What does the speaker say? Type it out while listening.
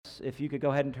if you could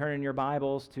go ahead and turn in your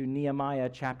Bibles to Nehemiah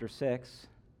chapter 6.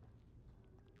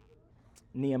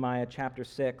 Nehemiah chapter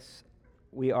 6.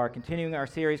 We are continuing our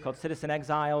series called Citizen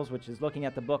Exiles, which is looking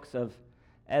at the books of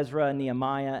Ezra,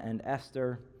 Nehemiah, and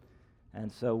Esther.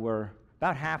 And so we're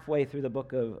about halfway through the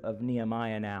book of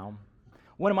Nehemiah now.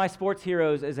 One of my sports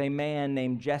heroes is a man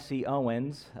named Jesse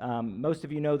Owens. Most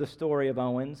of you know the story of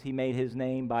Owens. He made his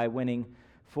name by winning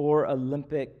 4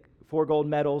 gold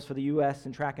medals for the U.S.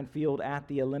 in track and field at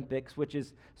the Olympics, which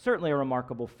is certainly a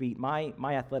remarkable feat. My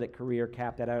athletic career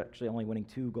capped at actually only winning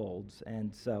 2 golds,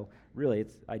 and so really,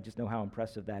 I just know how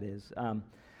impressive that is.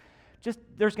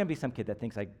 There's going to be some kid that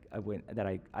thinks I win,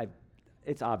 that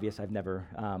it's obvious I've never.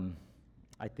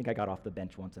 I think I got off the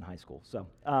bench once in high school. So,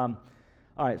 all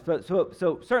right.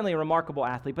 So certainly a remarkable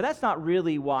athlete, but that's not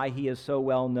really why he is so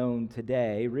well known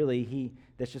today. Really,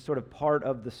 that's just sort of part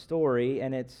of the story,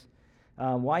 and it's.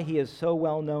 Why he is so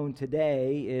well known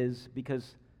today is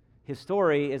because his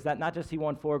story is that not just he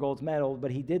won 4 gold medals, but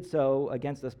he did so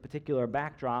against this particular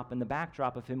backdrop, and the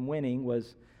backdrop of him winning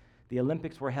was the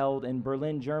Olympics were held in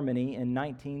Berlin, Germany in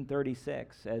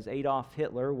 1936, as Adolf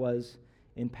Hitler was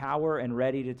in power and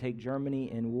ready to take Germany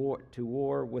to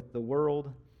war with the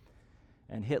world.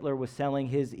 And Hitler was selling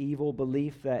his evil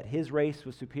belief that his race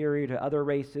was superior to other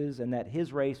races and that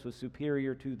his race was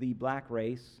superior to the black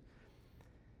race.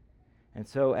 And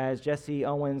so as Jesse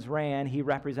Owens ran, he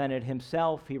represented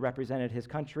himself, he represented his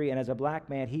country, and as a black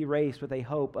man, he raced with a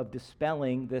hope of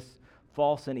dispelling this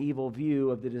false and evil view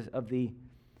of the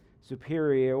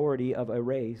superiority of a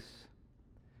race.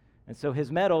 And so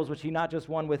his medals, which he not just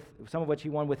won with, some of which he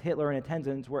won with Hitler in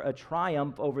attendance, were a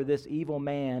triumph over this evil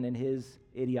man and his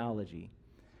ideology,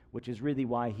 which is really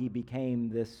why he became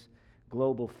this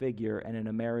global figure and an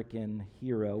American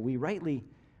hero. We rightly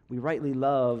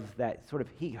love that sort of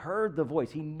he heard the voice.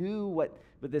 He knew what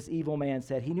this evil man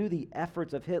said. He knew the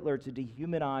efforts of Hitler to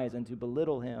dehumanize and to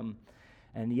belittle him,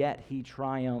 and yet he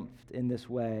triumphed in this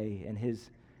way, and his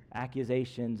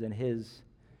accusations and his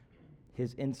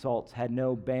insults had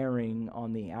no bearing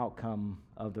on the outcome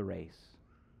of the race.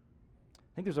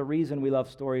 I think there's a reason we love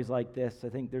stories like this. I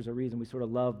think there's a reason we sort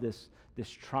of love this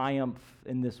triumph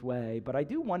in this way. But I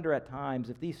do wonder at times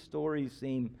if these stories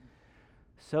seem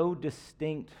so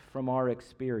distinct from our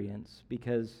experience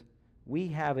because we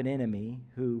have an enemy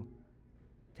who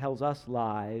tells us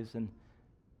lies and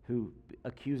who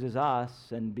accuses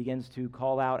us and begins to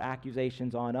call out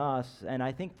accusations on us. And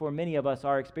I think for many of us,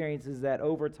 our experience is that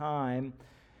over time,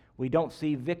 we don't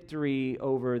see victory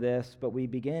over this, but we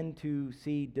begin to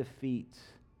see defeat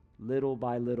little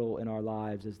by little in our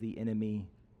lives as the enemy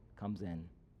comes in.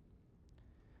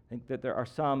 I think that there are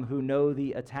some who know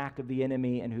the attack of the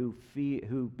enemy and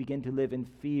who begin to live in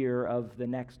fear of the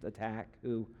next attack,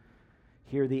 who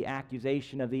hear the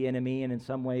accusation of the enemy and in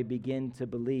some way begin to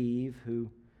believe,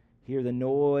 who hear the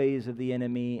noise of the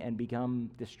enemy and become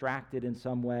distracted in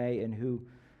some way,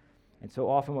 and so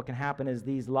often what can happen is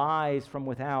these lies from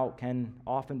without can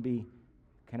often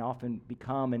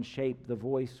become and shape the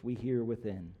voice we hear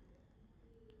within.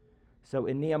 So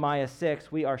in Nehemiah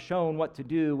 6, we are shown what to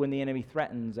do when the enemy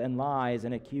threatens and lies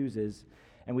and accuses.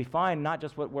 And we find not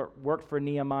just what worked for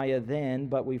Nehemiah then,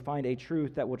 but we find a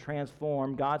truth that will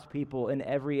transform God's people in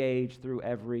every age through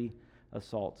every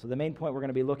assault. So the main point we're going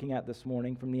to be looking at this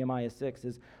morning from Nehemiah 6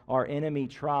 is our enemy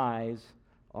tries,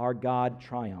 our God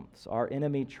triumphs. Our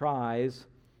enemy tries,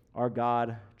 our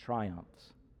God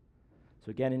triumphs.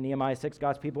 So again, in Nehemiah 6,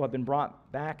 God's people have been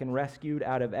brought back and rescued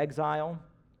out of exile.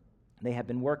 They have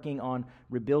been working on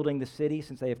rebuilding the city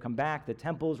since they have come back. The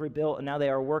temple is rebuilt, and now they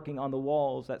are working on the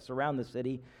walls that surround the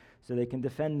city so they can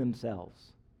defend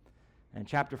themselves. In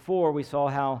chapter 4, we saw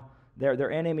how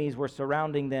their enemies were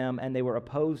surrounding them, and they were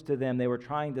opposed to them. They were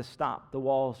trying to stop the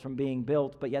walls from being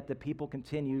built, but yet the people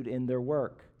continued in their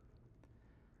work.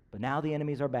 But now the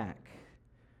enemies are back,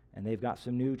 and they've got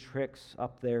some new tricks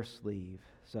up their sleeve.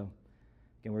 So,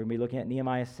 again, we're going to be looking at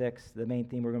Nehemiah 6. The main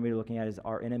theme we're going to be looking at is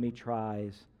our enemy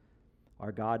tries,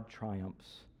 our God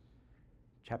triumphs.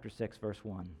 Chapter 6, verse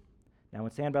 1. Now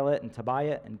when Sanballat and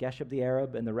Tobiah and Geshem the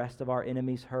Arab and the rest of our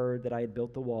enemies heard that I had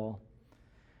built the wall,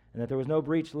 and that there was no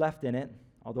breach left in it,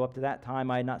 although up to that time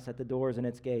I had not set the doors and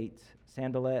its gates,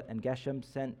 Sanballat and Geshem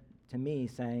sent to me,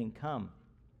 saying, Come,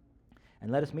 and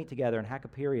let us meet together in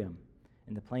Hakkephirim,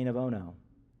 in the plain of Ono.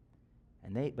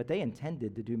 But they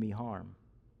intended to do me harm.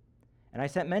 And I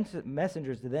sent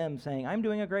messengers to them, saying, I'm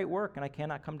doing a great work, and I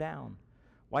cannot come down.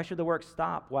 Why should the work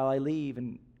stop while I leave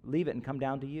it and come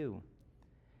down to you?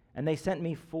 And they sent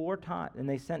me 4 times, in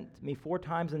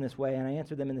this way, and I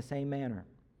answered them in the same manner.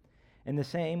 In the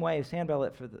same way,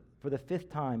 Sanballat for the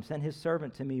 5th time sent his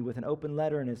servant to me with an open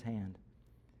letter in his hand.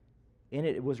 In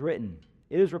it was written,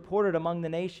 "It is reported among the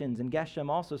nations," and Geshem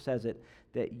also says it,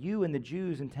 "that you and the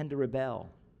Jews intend to rebel,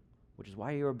 which is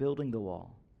why you are building the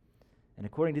wall. And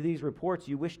according to these reports,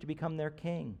 you wish to become their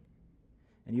king.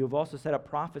 And you have also set up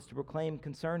prophets to proclaim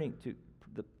concerning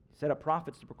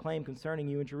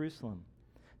you in Jerusalem.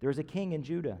 There is a king in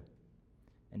Judah,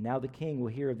 and now the king will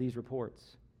hear of these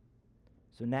reports.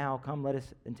 So now come, let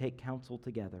us and take counsel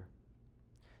together."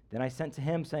 Then I sent to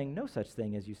him, saying, "No such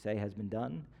thing as you say has been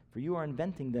done, for you are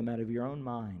inventing them out of your own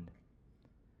mind."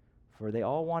 For they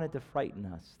all wanted to frighten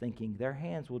us, thinking, "Their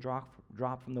hands will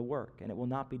drop from the work, and it will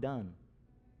not be done."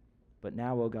 But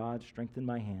now, O God, strengthen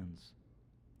my hands.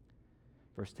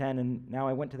 Verse 10, "And now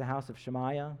I went to the house of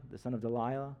Shemaiah, the son of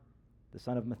Delilah, the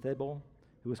son of Methibel,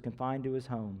 who was confined to his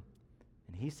home.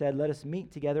 And he said, 'Let us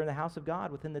meet together in the house of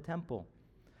God within the temple.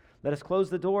 Let us close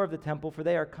the door of the temple, for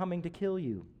they are coming to kill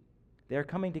you. They are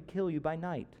coming to kill you by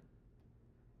night.'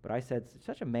 But I said, 'Did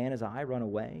such a man as I run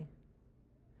away?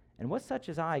 And what such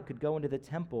as I could go into the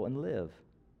temple and live?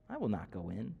 I will not go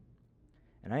in.'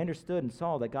 And I understood and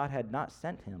saw that God had not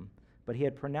sent him, but he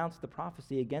had pronounced the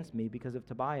prophecy against me because of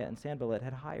Tobiah and Sanballat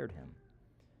had hired him.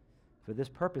 For this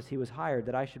purpose he was hired,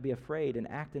 that I should be afraid and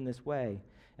act in this way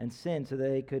and sin, so that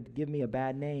they could give me a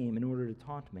bad name in order to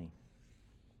taunt me.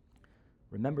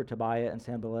 Remember Tobiah and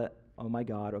Sanballat, O my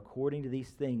God, according to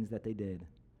these things that they did.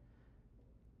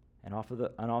 And also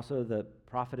the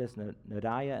prophetess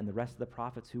Noadiah and the rest of the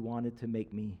prophets who wanted to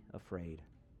make me afraid."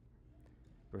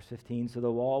 Verse 15, "So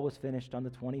the wall was finished on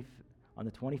the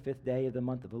 25th day of the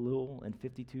month of Elul in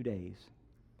 52 days.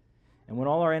 And when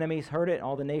all our enemies heard it,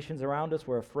 all the nations around us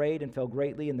were afraid and fell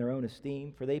greatly in their own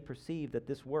esteem, for they perceived that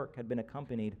this work had been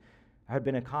accomplished with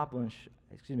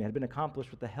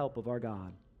the help of our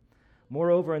God.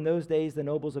 Moreover, in those days the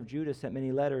nobles of Judah sent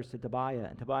many letters to Tobiah,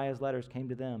 and Tobiah's letters came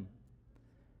to them.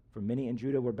 For many in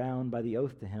Judah were bound by the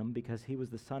oath to him, because he was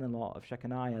the son-in-law of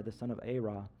Shechaniah, the son of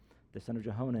Arah, the son of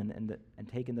Jehonan, and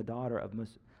taken the daughter of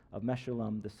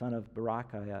Meshullam, the son of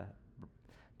Berechiah,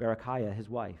 his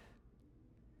wife.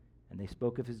 And they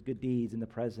spoke of his good deeds in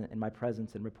my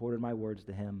presence and reported my words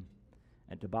to him.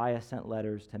 And Tobiah sent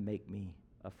letters to make me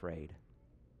afraid."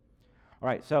 All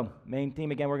right, so main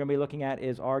theme again we're going to be looking at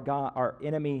is our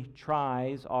enemy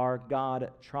tries, our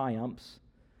God triumphs.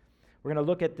 We're going to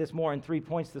look at this more in 3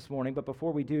 points this morning, but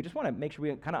before we do, just want to make sure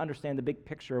we kind of understand the big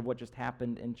picture of what just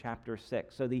happened in chapter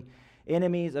 6. So the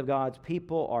enemies of God's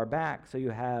people are back. So you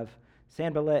have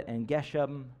Sanballat and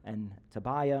Geshem and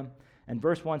Tobiah. And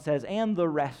verse 1 says, "and the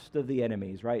rest of the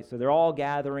enemies," right? So they're all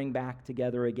gathering back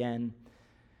together again.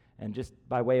 And just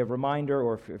by way of reminder,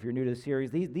 or if you're new to the series,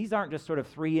 these aren't just sort of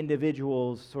three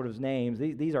individuals' sort of names.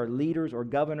 These are leaders or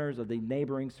governors of the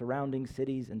neighboring surrounding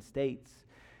cities and states.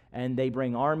 And they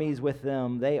bring armies with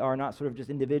them. They are not sort of just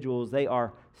individuals. They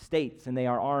are states and they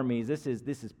are armies. This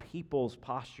is peoples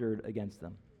postured against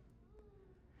them.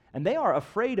 And they are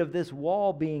afraid of this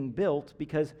wall being built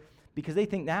because they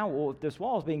think now, well, if this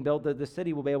wall is being built, the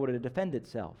city will be able to defend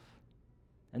itself.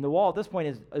 And the wall at this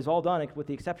point is all done with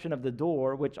the exception of the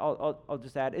door, which I'll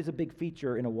just add is a big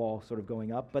feature in a wall sort of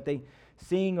going up. But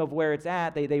seeing of where it's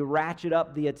at, they ratchet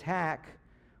up the attack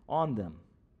on them.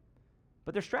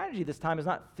 But their strategy this time is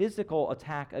not physical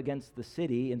attack against the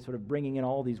city and sort of bringing in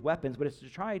all these weapons, but it's to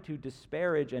try to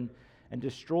disparage and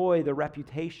destroy the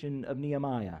reputation of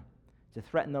Nehemiah, to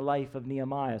threaten the life of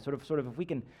Nehemiah. Sort of if we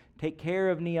can take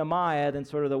care of Nehemiah, then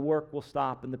sort of the work will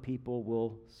stop and the people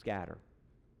will scatter.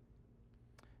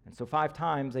 And so 5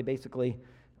 times they basically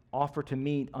offer to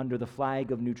meet under the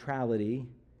flag of neutrality,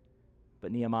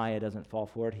 but Nehemiah doesn't fall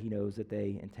for it. He knows that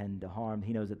they intend to harm.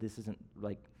 He knows that this isn't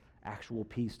like actual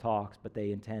peace talks, but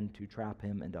they intend to trap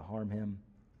him and to harm him.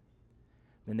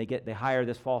 Then they hire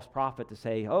this false prophet to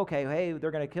say, okay, hey,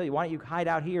 they're going to kill you. Why don't you hide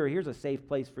out here? Here's a safe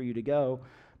place for you to go.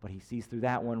 But he sees through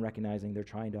that one, recognizing they're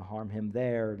trying to harm him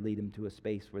there, lead him to a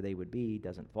space where they would be,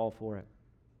 doesn't fall for it.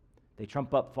 They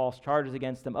trump up false charges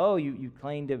against him. Oh, you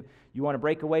want to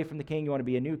break away from the king, you want to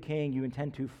be a new king, you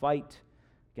intend to fight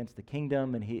against the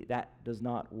kingdom, and that does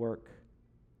not work.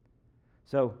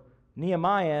 So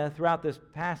Nehemiah, throughout this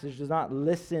passage, does not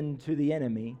listen to the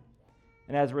enemy.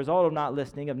 And as a result of not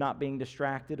listening, of not being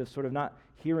distracted, of sort of not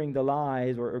hearing the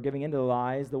lies or giving into the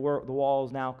lies, the wall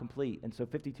is now complete. And so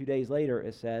 52 days later,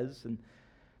 it says, and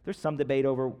there's some debate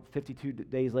over 52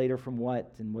 days later from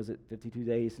what, and was it 52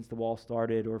 days since the wall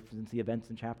started or since the events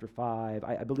in chapter 5?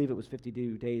 I believe it was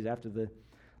 52 days after the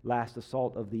last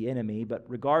assault of the enemy, but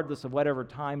regardless of whatever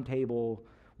timetable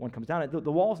one comes down,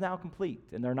 the wall's now complete,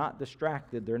 and they're not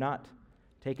distracted, they're not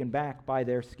taken back by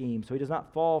their schemes. So he does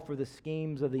not fall for the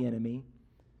schemes of the enemy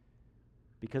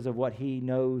because of what he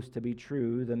knows to be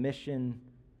true. The mission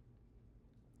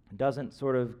doesn't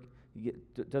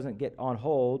get on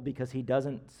hold because he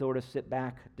doesn't sort of sit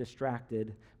back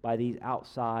distracted by these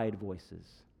outside voices.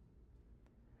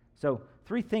 So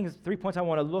three points I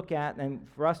want to look at and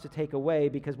for us to take away,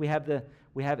 because we have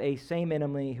a same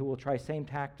enemy who will try same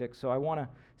tactics. So I want to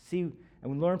see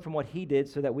and learn from what he did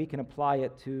so that we can apply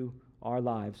it to our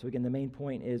lives. So again, the main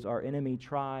point is our enemy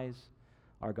tries,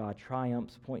 our God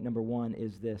triumphs. Point number one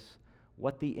is this: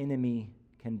 what the enemy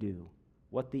can do.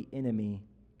 What the enemy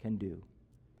can do.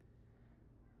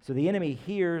 So the enemy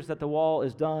hears that the wall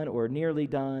is done or nearly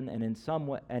done, and in some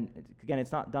way, and again,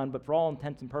 it's not done, but for all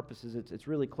intents and purposes, it's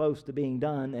really close to being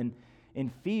done. And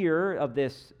in fear of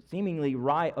this seemingly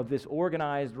of this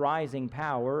organized rising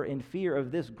power, in fear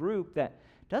of this group that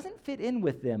doesn't fit in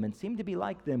with them and seem to be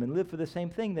like them and live for the same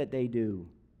thing that they do,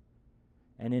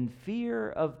 and in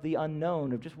fear of the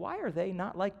unknown, of just why are they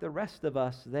not like the rest of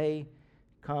us, they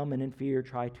come and in fear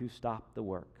try to stop the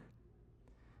work.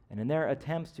 And in their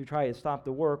attempts to try to stop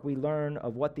the work, we learn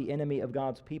of what the enemy of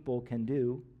God's people can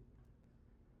do.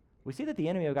 We see that the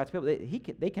enemy of God's people,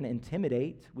 they can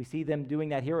intimidate. We see them doing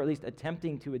that here, or at least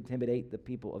attempting to intimidate the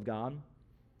people of God.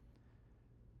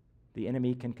 The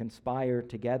enemy can conspire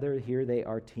together. Here they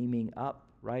are teaming up,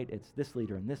 right? It's this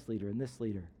leader and this leader and this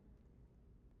leader.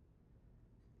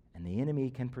 And the enemy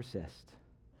can persist,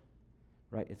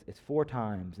 right? It's 4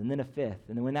 times and then a 5th.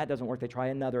 And then when that doesn't work, they try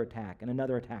another attack and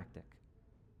another tactic.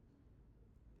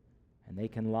 And they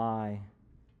can lie,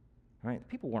 right? The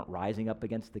people weren't rising up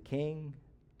against the king,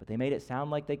 but they made it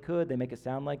sound like they could. They make it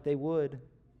sound like they would.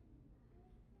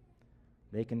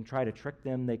 They can try to trick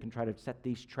them. They can try to set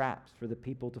these traps for the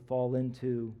people to fall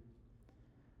into.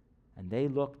 And they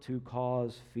look to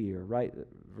cause fear, right?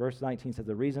 Verse 19 says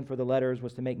the reason for the letters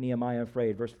was to make Nehemiah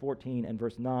afraid. Verse 14 and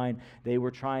verse 9, they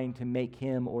were trying to make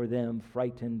him or them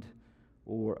frightened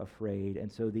or afraid. And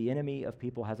so the enemy of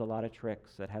people has a lot of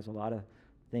tricks, that has a lot of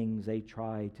things they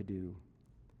try to do.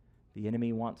 The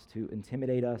enemy wants to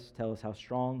intimidate us, tell us how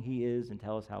strong he is, and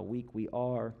tell us how weak we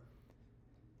are.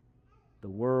 The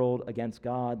world against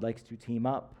God likes to team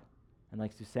up and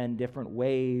likes to send different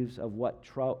waves of what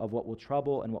will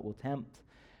trouble and what will tempt.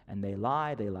 And they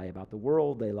lie about the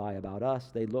world, they lie about us,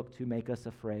 they look to make us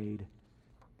afraid.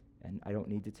 And I don't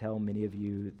need to tell many of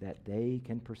you that they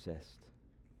can persist.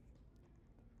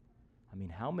 I mean,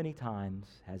 how many times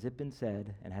has it been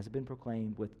said and has it been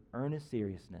proclaimed with earnest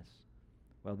seriousness,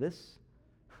 well, this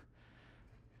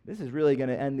is really going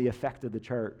to end the effect of the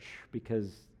church because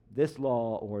this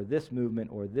law or this movement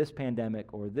or this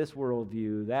pandemic or this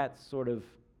worldview, that's going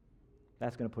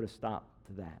to put a stop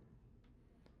to that.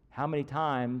 How many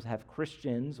times have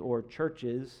Christians or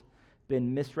churches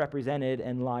been misrepresented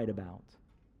and lied about?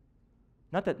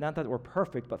 Not that we're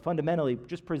perfect, but fundamentally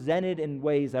just presented in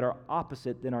ways that are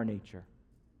opposite than our nature.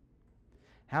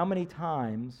 How many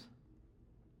times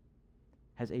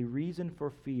has a reason for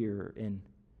fear in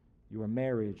your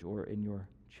marriage or in your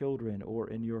children or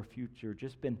in your future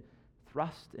just been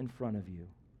thrust in front of you?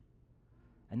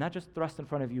 And not just thrust in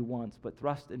front of you once, but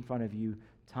thrust in front of you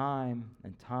time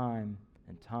and time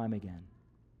and time again.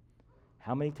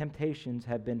 How many temptations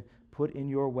have been put in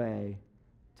your way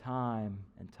time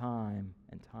and time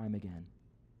and time again?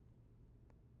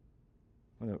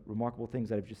 One of the remarkable things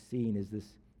that I've just seen is this: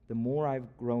 the more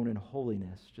I've grown in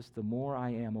holiness, just the more I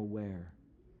am aware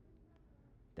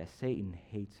that Satan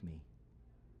hates me.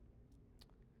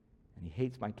 And he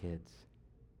hates my kids.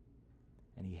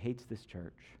 And he hates this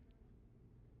church.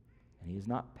 And he is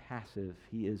not passive,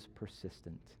 he is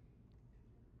persistent.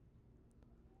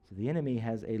 So the enemy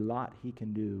has a lot he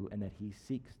can do and that he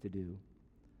seeks to do.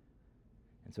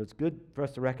 And so it's good for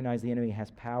us to recognize the enemy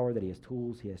has power, that he has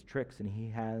tools, he has tricks, and he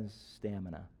has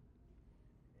stamina.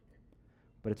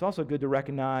 But it's also good to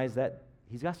recognize that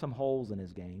he's got some holes in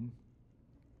his game.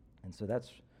 And so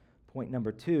that's point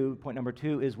number 2. Point number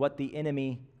 2 is what the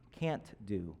enemy can't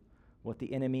do. What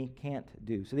the enemy can't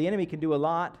do. So the enemy can do a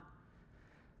lot,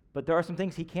 but there are some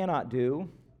things he cannot do.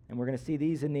 And we're going to see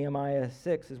these in Nehemiah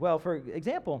 6 as well. For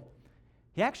example,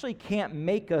 he actually can't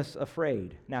make us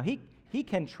afraid. Now, he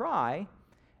can try,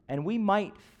 and we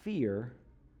might fear,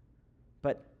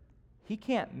 but he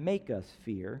can't make us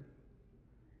fear.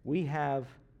 We have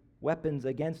weapons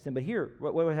against him. But here,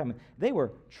 what happened? They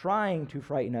were trying to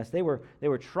frighten us. They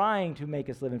were trying to make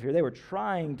us live in fear. They were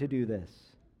trying to do this.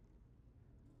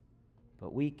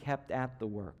 But we kept at the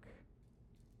work.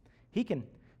 He can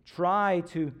try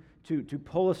to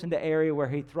pull us into area where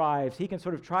he thrives. He can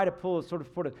sort of try to pull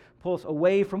us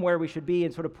away from where we should be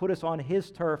and sort of put us on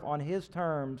his turf, on his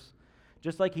terms,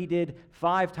 Just like he did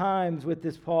 5 times with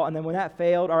this Paul, and then when that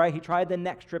failed, all right, he tried the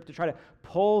next trip to try to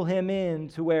pull him in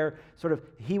to where sort of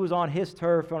he was on his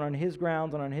turf and on his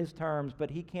grounds and on his terms, but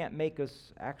he can't make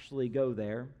us actually go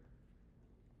there.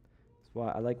 That's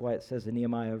why I like why it says in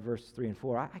Nehemiah verse 3 and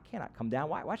 4, I cannot come down.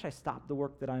 Why should I stop the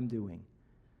work that I'm doing?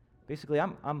 Basically,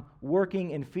 I'm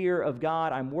working in fear of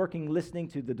God. I'm working listening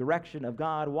to the direction of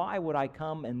God. Why would I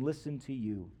come and listen to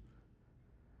you?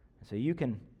 So you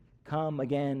can come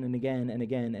again and again and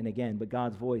again and again, but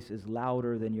God's voice is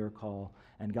louder than your call,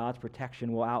 and God's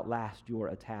protection will outlast your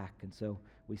attack. And so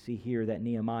we see here that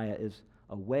Nehemiah is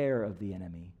aware of the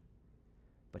enemy,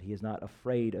 but he is not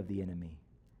afraid of the enemy.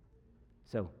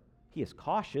 So he is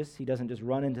cautious. He doesn't just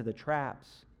run into the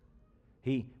traps.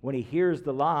 When he hears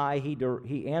the lie,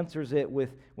 he answers it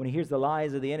with, when he hears the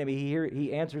lies of the enemy,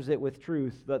 he answers it with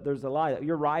truth. That there's a lie, that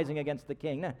you're rising against the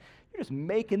king. No, you're just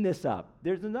making this up.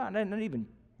 There's not even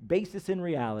basis in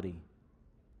reality.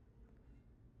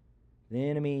 The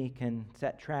enemy can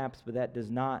set traps, but that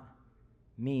does not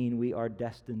mean we are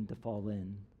destined to fall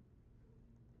in.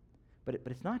 But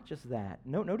it's not just that.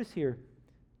 Notice here,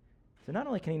 so not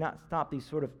only can he not stop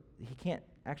these he can't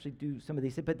actually do some of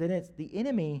these things, but then it's the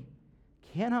enemy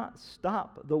cannot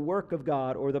stop the work of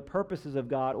God or the purposes of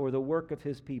God or the work of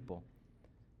his people.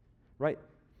 Right?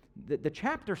 The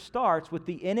chapter starts with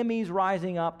the enemies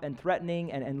rising up and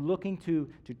threatening and looking to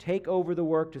take over the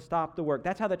work, to stop the work.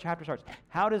 That's how the chapter starts.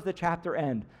 How does the chapter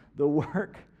end? The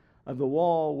work of the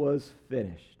wall was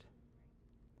finished.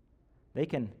 They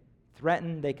can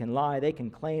threaten, they can lie, they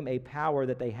can claim a power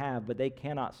that they have, but they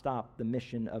cannot stop the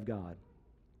mission of God.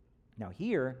 Now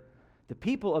here, the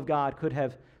people of God could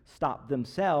have stopped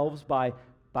themselves by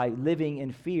living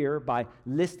in fear, by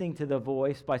listening to the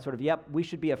voice, by we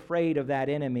should be afraid of that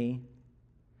enemy.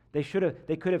 They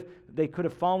could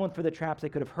have fallen for the traps. They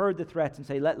could have heard the threats and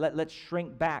say, let's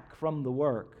shrink back from the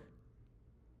work.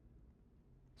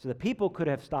 So the people could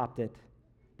have stopped it.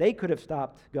 They could have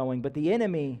stopped going, but the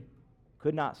enemy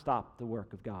could not stop the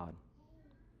work of God.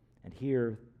 And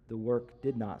here, the work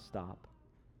did not stop.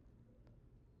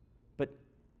 But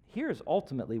here's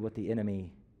ultimately what the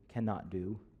enemy cannot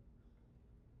do,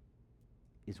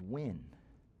 is win,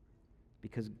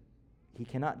 because he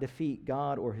cannot defeat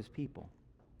God or his people.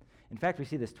 In fact, we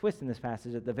see this twist in this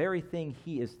passage that the very thing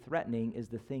he is threatening is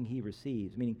the thing he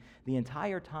receives, meaning the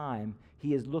entire time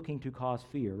he is looking to cause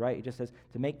fear, right? It just says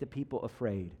to make the people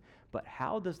afraid. But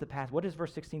what does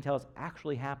verse 16 tell us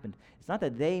actually happened? It's not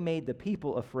that they made the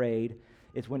people afraid.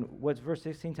 It's what verse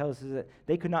 16 tells us is that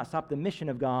they could not stop the mission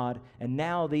of God, and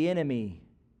now the enemy,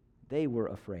 they were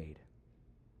afraid.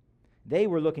 They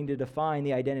were looking to define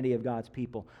the identity of God's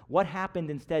people. What happened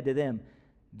instead to them?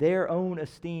 Their own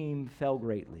esteem fell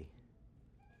greatly.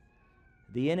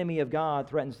 The enemy of God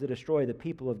threatens to destroy the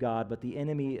people of God, but the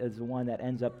enemy is the one that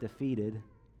ends up defeated.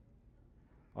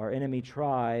 Our enemy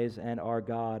tries, and our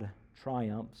God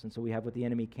triumphs. And so we have what the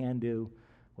enemy can do,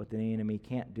 what the enemy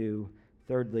can't do.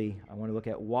 Thirdly, I want to look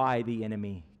at why the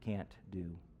enemy can't do.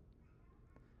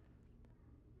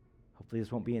 Hopefully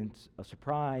this won't be a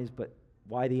surprise, but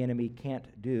why the enemy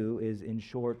can't do is, in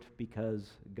short,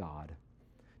 because God.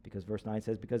 Because verse 9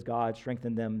 says, because God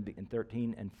strengthened them in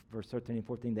 13, and verse 13 and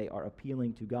 14, they are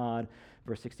appealing to God.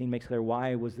 Verse 16 makes clear,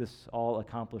 why was this all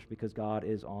accomplished? Because God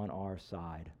is on our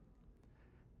side.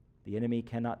 The enemy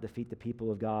cannot defeat the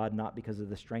people of God, not because of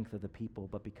the strength of the people,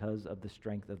 but because of the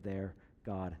strength of their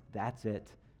God. That's it.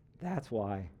 That's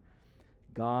why.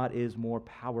 God is more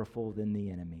powerful than the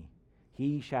enemy.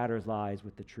 He shatters lies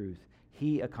with the truth.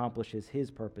 He accomplishes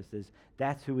his purposes.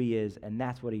 That's who he is, and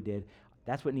that's what he did.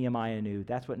 That's what Nehemiah knew.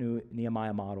 That's what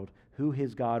Nehemiah modeled, who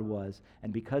his God was.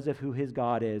 And because of who his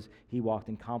God is, he walked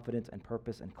in confidence and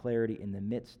purpose and clarity in the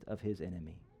midst of his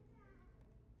enemy.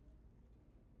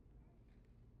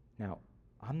 Now,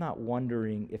 I'm not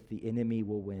wondering if the enemy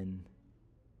will win.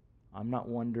 I'm not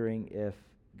wondering if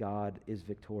God is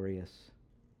victorious.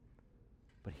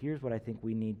 But here's what I think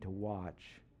we need to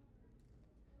watch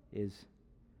is,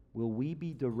 will we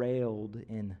be derailed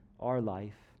in our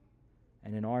life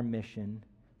and in our mission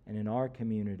and in our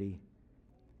community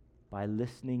by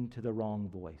listening to the wrong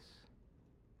voice?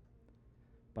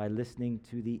 By listening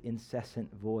to the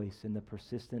incessant voice and the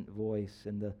persistent voice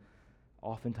and the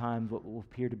oftentimes what will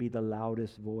appear to be the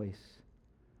loudest voice,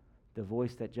 the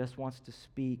voice that just wants to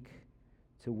speak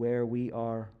to where we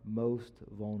are most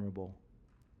vulnerable.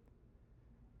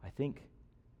 I think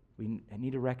we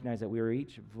need to recognize that we are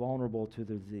each vulnerable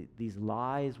to these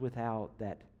lies without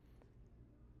that,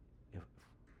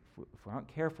 if we aren't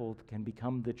careful, can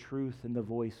become the truth and the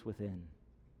voice within.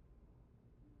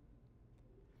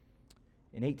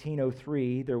 In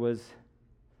 1803, there was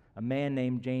a man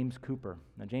named James Cooper.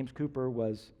 Now, James Cooper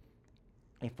was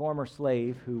a former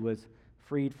slave who was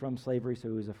freed from slavery, so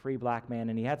he was a free black man,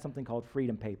 and he had something called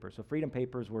freedom papers. So freedom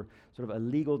papers were sort of a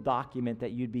legal document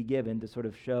that you'd be given to sort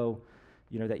of show,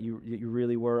 that you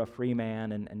really were a free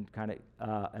man and kind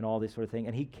of and all this sort of thing.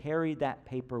 And he carried that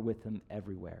paper with him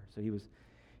everywhere. So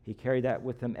he carried that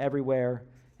with him everywhere,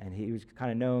 and he was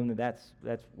kind of known that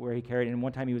that's where he carried it. And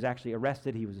one time he was actually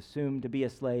arrested. He was assumed to be a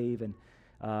slave,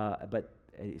 but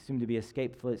assumed to be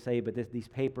escaped slave. But these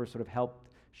papers sort of helped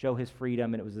show his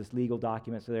freedom, and it was this legal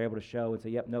document, so they're able to show and say,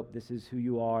 yep, nope, this is who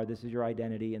you are, this is your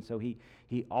identity. And so he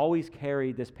always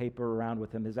carried this paper around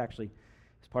with him.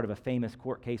 It's part of a famous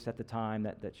court case at the time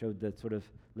that showed the sort of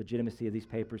legitimacy of these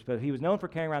papers. But he was known for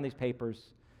carrying around these papers,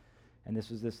 and this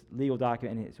was this legal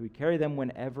document, and so he carried them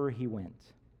whenever he went.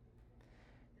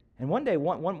 And one day,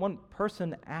 one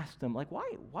person asked him, like,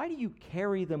 why do you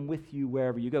carry them with you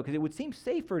wherever you go? Because it would seem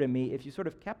safer to me if you sort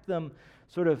of kept them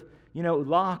sort of,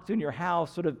 locked in your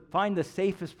house, sort of find the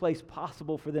safest place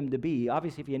possible for them to be.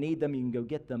 Obviously, if you need them, you can go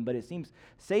get them, but it seems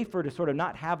safer to sort of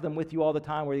not have them with you all the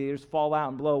time where they just fall out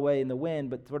and blow away in the wind,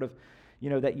 but sort of,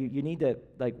 that you need to,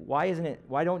 like, why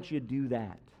don't you do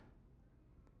that?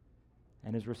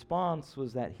 And his response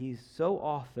was that he's so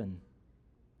often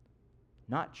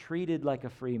not treated like a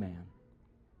free man,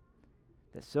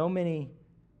 that so many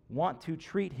want to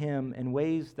treat him in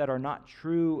ways that are not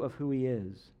true of who he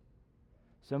is.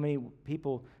 So many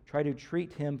people try to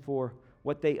treat him for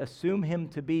what they assume him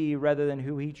to be rather than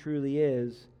who he truly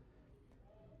is.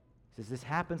 He says, this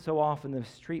happens so often,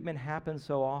 this treatment happens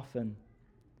so often.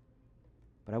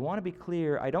 But I want to be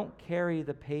clear, I don't carry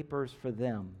the papers for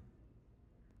them.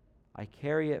 I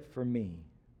carry it for me.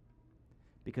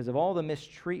 Because of all the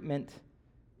mistreatment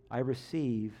I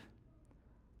receive,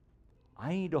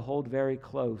 I need to hold very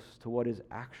close to what is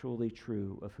actually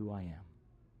true of who I am.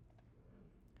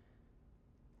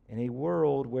 In a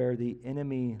world where the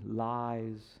enemy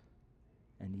lies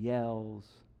and yells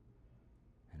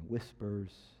and whispers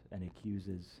and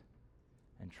accuses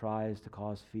and tries to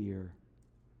cause fear,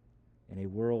 in a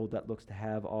world that looks to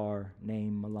have our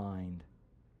name maligned,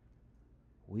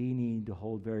 we need to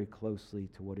hold very closely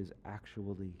to what is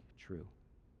actually true.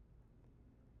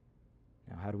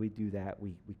 Now, how do we do that?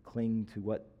 We cling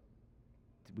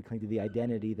to the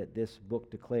identity that this book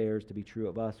declares to be true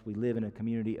of us. We live in a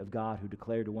community of God who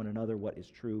declare to one another what is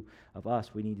true of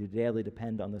us. We need to daily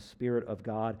depend on the Spirit of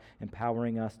God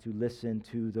empowering us to listen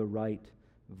to the right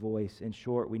voice. In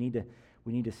short, we need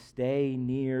to stay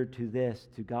near to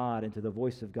God and to the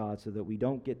voice of God so that we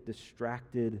don't get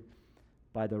distracted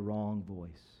by the wrong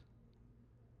voice.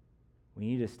 We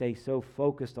need to stay so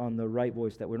focused on the right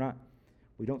voice that we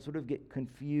don't sort of get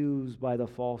confused by the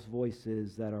false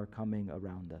voices that are coming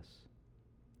around us.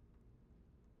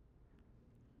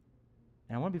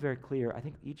 And I want to be very clear. I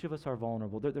think each of us are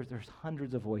vulnerable. There's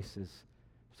hundreds of voices.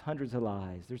 There's hundreds of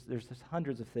lies. There's just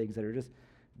hundreds of things that are just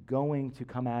going to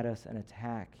come at us and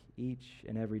attack each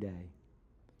and every day.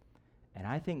 And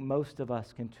I think most of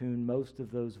us can tune most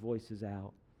of those voices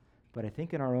out. But I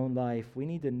think in our own life, we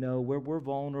need to know where we're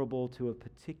vulnerable to a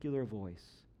particular voice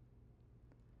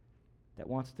that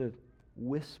wants to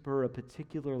whisper a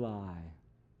particular lie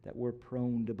that we're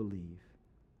prone to believe,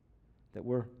 that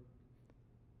we're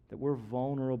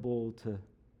vulnerable to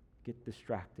get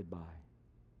distracted by. I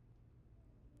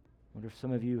wonder if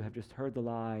some of you have just heard the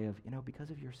lie of,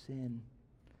 because of your sin,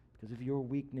 because of your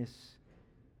weakness,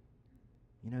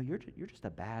 you're just a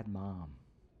bad mom.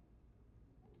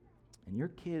 And your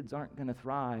kids aren't going to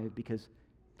thrive because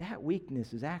that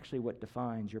weakness is actually what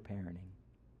defines your parenting.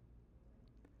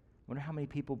 I wonder how many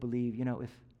people believe,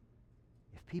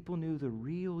 if people knew the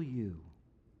real you,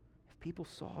 if people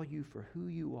saw you for who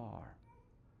you are,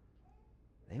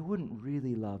 they wouldn't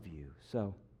really love you.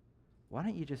 So why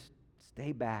don't you just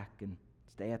stay back and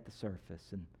stay at the surface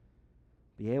and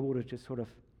be able to just sort of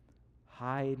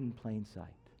hide in plain sight?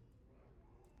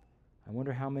 I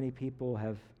wonder how many people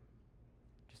have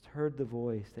just heard the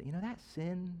voice that, that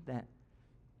sin that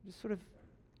just sort of,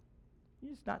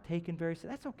 you're just not taken very seriously.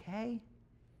 That's okay.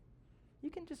 You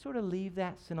can just sort of leave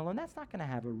that sin alone. That's not going to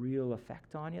have a real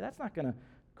effect on you. That's not going to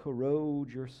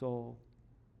corrode your soul.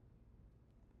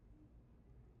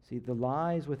 See, the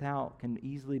lies without can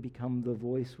easily become the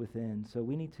voice within. So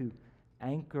we need to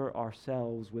anchor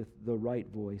ourselves with the right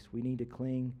voice. We need to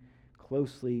cling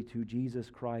closely to Jesus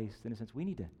Christ. In a sense, we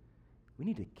need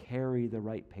to carry the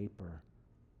right paper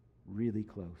really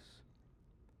close.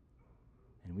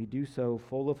 And we do so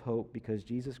full of hope because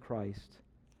Jesus Christ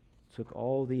took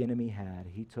all the enemy had.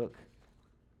 He took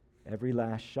every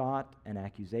last shot and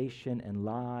accusation and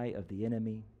lie of the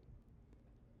enemy.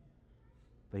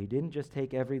 But he didn't just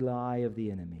take every lie of the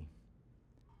enemy.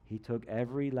 He took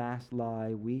every last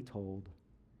lie we told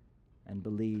and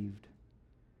believed,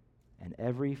 and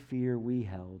every fear we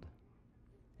held,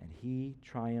 and he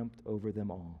triumphed over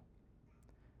them all.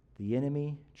 The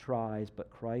enemy tries, but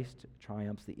Christ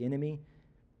triumphs. The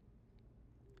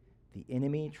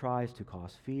enemy tries to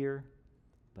cause fear,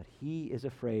 but he is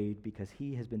afraid because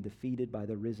he has been defeated by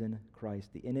the risen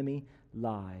Christ. The enemy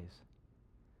lies,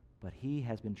 but he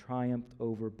has been triumphed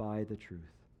over by the truth.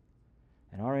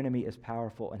 And our enemy is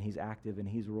powerful, and he's active, and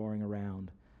he's roaring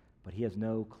around, but he has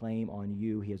no claim on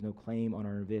you. He has no claim on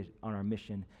our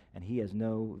mission, and he has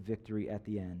no victory at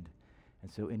the end.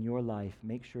 And so in your life,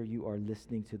 make sure you are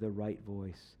listening to the right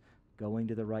voice, going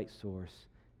to the right source,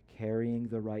 carrying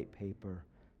the right paper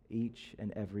each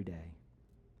and every day.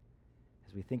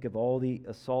 As we think of all the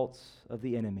assaults of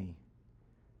the enemy,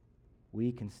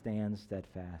 we can stand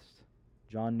steadfast.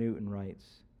 John Newton writes,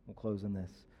 we'll close on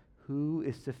this, "Who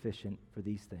is sufficient for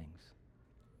these things?"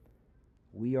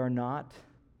 We are not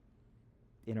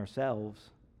in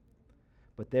ourselves,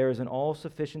 but there is an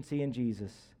all-sufficiency in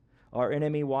Jesus. Our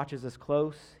enemy watches us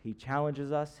close. He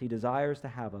challenges us. He desires to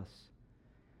have us,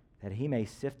 that he may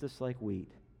sift us like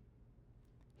wheat.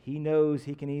 He knows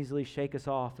he can easily shake us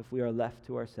off if we are left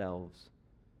to ourselves,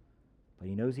 but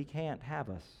he knows he can't have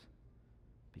us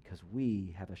because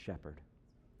we have a shepherd,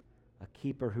 a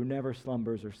keeper who never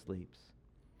slumbers or sleeps.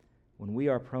 When we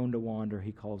are prone to wander,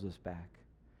 he calls us back.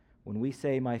 When we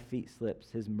say, "My feet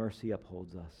slips," his mercy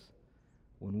upholds us.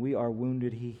 When we are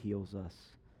wounded, he heals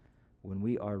us. When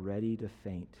we are ready to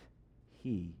faint,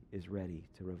 he is ready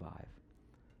to revive.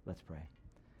 Let's pray.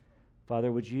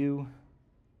 Father, would you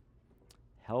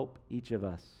help each of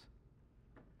us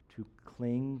to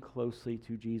cling closely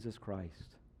to Jesus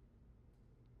Christ,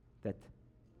 that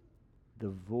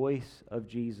the voice of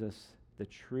Jesus, the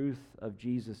truth of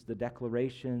Jesus, the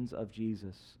declarations of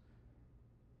Jesus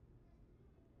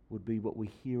would be what we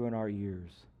hear in our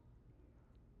ears,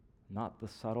 not the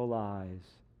subtle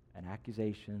lies and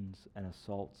accusations and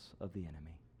assaults of the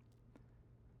enemy.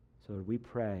 So we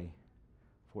pray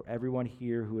for everyone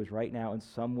here who is right now in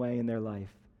some way in their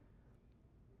life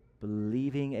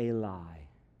believing a lie.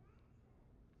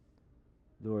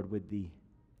 Lord, with the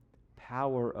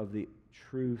power of the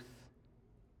truth,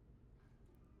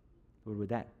 Lord, would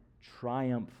that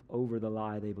triumph over the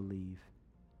lie they believe.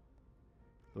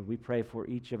 Lord, we pray for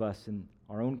each of us in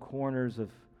our own corners of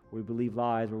where we believe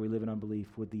lies, where we live in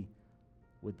unbelief, would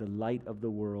the light of the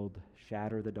world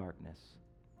shatter the darkness,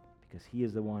 because he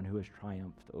is the one who has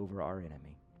triumphed over our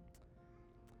enemy.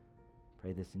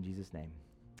 Pray this in Jesus' name.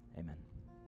 Amen.